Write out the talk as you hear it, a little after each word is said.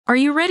Are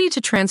you ready to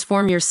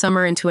transform your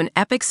summer into an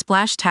epic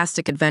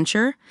splash-tastic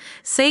adventure?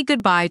 Say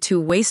goodbye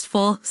to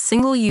wasteful,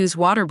 single-use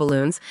water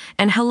balloons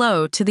and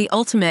hello to the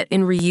ultimate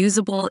in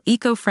reusable,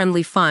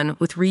 eco-friendly fun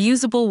with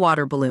reusable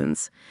water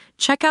balloons.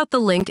 Check out the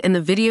link in the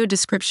video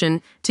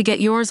description to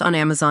get yours on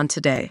Amazon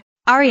today.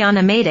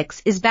 Ariana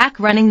Madix is back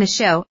running the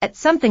show at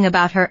Something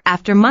About Her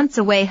after months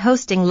away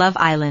hosting Love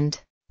Island.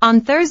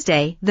 On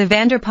Thursday, the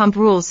Vanderpump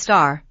Rules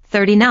star,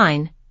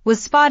 39, was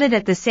spotted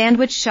at the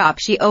sandwich shop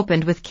she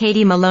opened with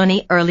Katie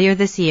Maloney earlier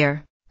this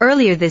year.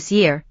 Earlier this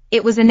year,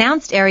 it was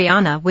announced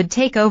Ariana would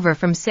take over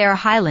from Sarah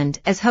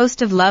Hyland as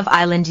host of Love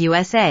Island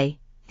USA,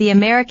 the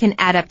American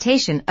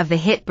adaptation of the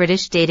hit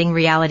British dating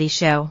reality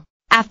show.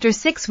 After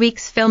 6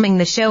 weeks filming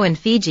the show in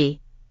Fiji,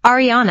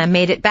 Ariana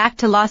made it back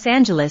to Los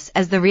Angeles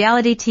as the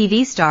reality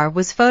TV star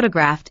was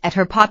photographed at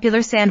her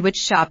popular sandwich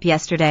shop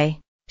yesterday.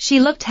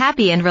 She looked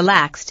happy and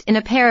relaxed in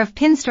a pair of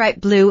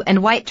pinstripe blue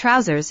and white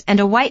trousers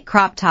and a white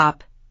crop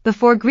top,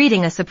 before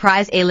greeting a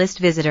surprise A-list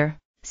visitor.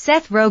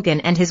 Seth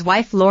Rogen and his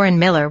wife Lauren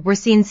Miller were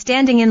seen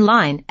standing in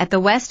line at the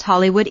West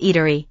Hollywood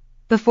Eatery,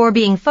 before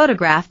being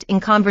photographed in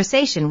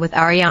conversation with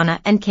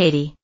Ariana and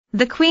Katie.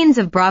 The Queens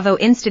of Bravo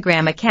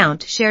Instagram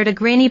account shared a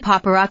grainy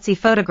paparazzi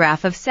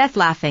photograph of Seth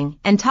laughing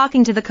and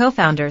talking to the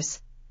co-founders,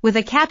 with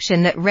a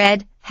caption that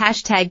read,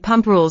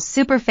 #PumpRules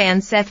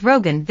superfan Seth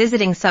Rogen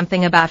visiting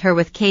Something About Her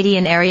with Katie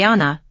and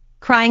Ariana,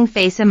 crying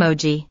face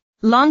emoji.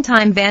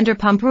 Longtime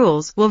Vanderpump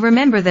Rules will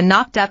remember the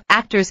knocked-up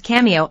actor's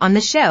cameo on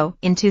the show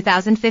in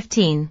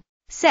 2015.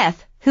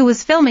 Seth, who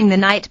was filming the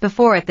night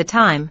before at the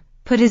time,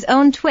 put his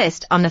own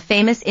twist on the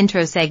famous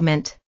intro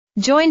segment.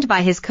 Joined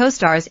by his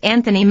co-stars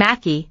Anthony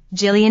Mackie,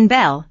 Jillian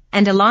Bell,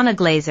 and Ilana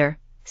Glazer,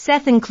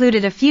 Seth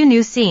included a few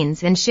new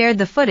scenes and shared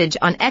the footage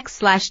on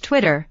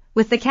X/Twitter,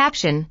 with the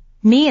caption,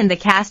 "Me and the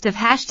cast of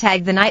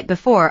 #The Night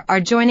Before are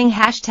joining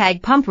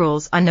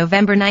 #PumpRules on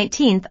November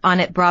 19th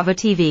on at Bravo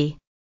TV.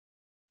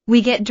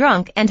 We get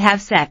drunk and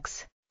have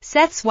sex."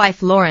 Seth's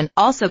wife Lauren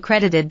also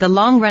credited the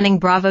long-running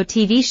Bravo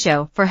TV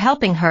show for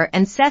helping her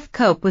and Seth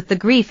cope with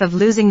the grief of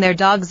losing their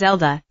dog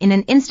Zelda in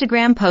an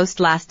Instagram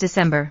post last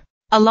December.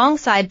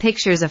 Alongside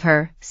pictures of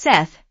her,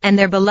 Seth, and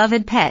their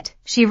beloved pet,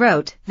 she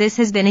wrote, "This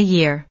has been a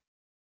year.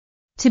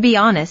 To be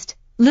honest,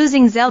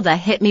 losing Zelda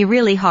hit me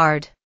really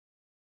hard.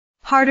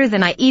 Harder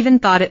than I even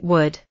thought it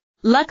would.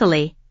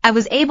 Luckily, I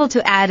was able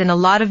to add in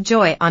a lot of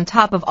joy on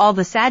top of all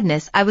the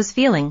sadness I was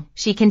feeling,"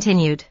 she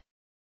continued.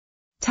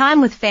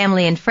 Time with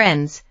family and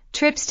friends,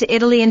 trips to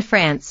Italy and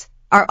France,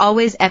 are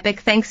always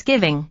epic.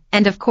 Thanksgiving,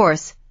 and of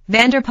course,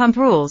 Vanderpump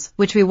Rules,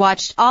 which we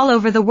watched all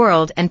over the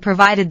world and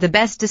provided the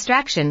best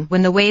distraction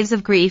when the waves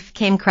of grief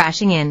came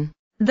crashing in.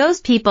 Those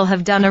people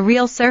have done a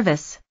real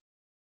service.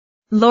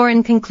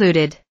 Lauren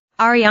concluded.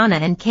 Ariana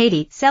and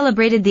Katie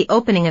celebrated the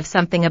opening of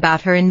Something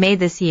About Her in May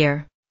this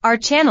year. Our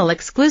channel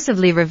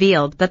exclusively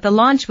revealed that the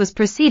launch was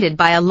preceded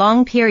by a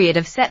long period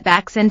of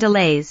setbacks and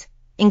delays,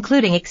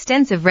 including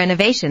extensive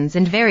renovations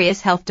and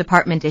various health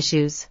department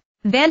issues.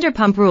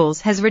 Vanderpump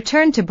Rules has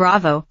returned to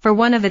Bravo for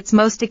one of its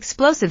most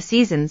explosive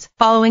seasons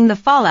following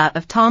the fallout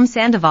of Tom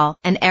Sandoval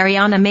and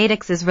Ariana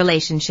Madix's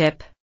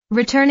relationship.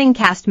 Returning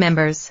cast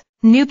members,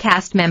 new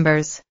cast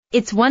members,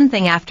 it's one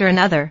thing after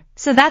another,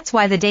 so that's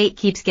why the date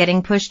keeps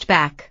getting pushed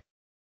back.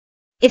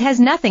 It has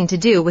nothing to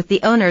do with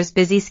the owner's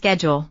busy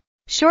schedule.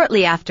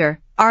 Shortly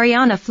after,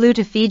 Ariana flew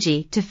to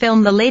Fiji to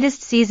film the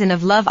latest season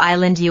of Love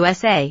Island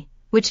USA,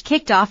 which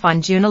kicked off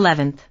on June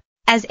 11th.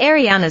 As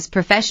Ariana's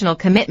professional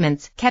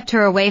commitments kept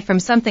her away from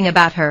Something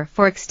About Her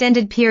for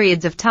extended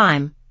periods of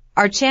time,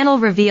 our channel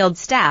revealed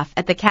staff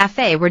at the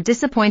cafe were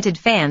disappointed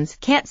fans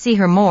can't see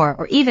her more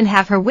or even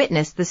have her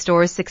witness the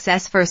store's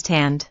success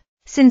firsthand.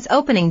 Since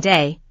opening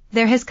day,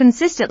 there has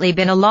consistently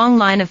been a long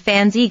line of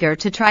fans eager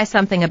to try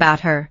Something About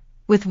Her,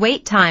 with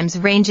wait times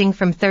ranging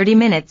from 30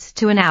 minutes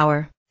to an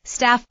hour.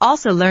 Staff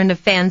also learned of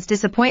fans'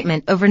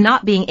 disappointment over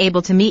not being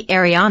able to meet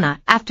Ariana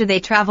after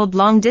they traveled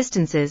long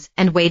distances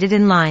and waited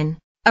in line.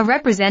 A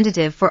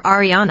representative for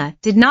Ariana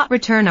did not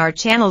return our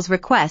channel's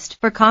request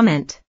for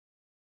comment.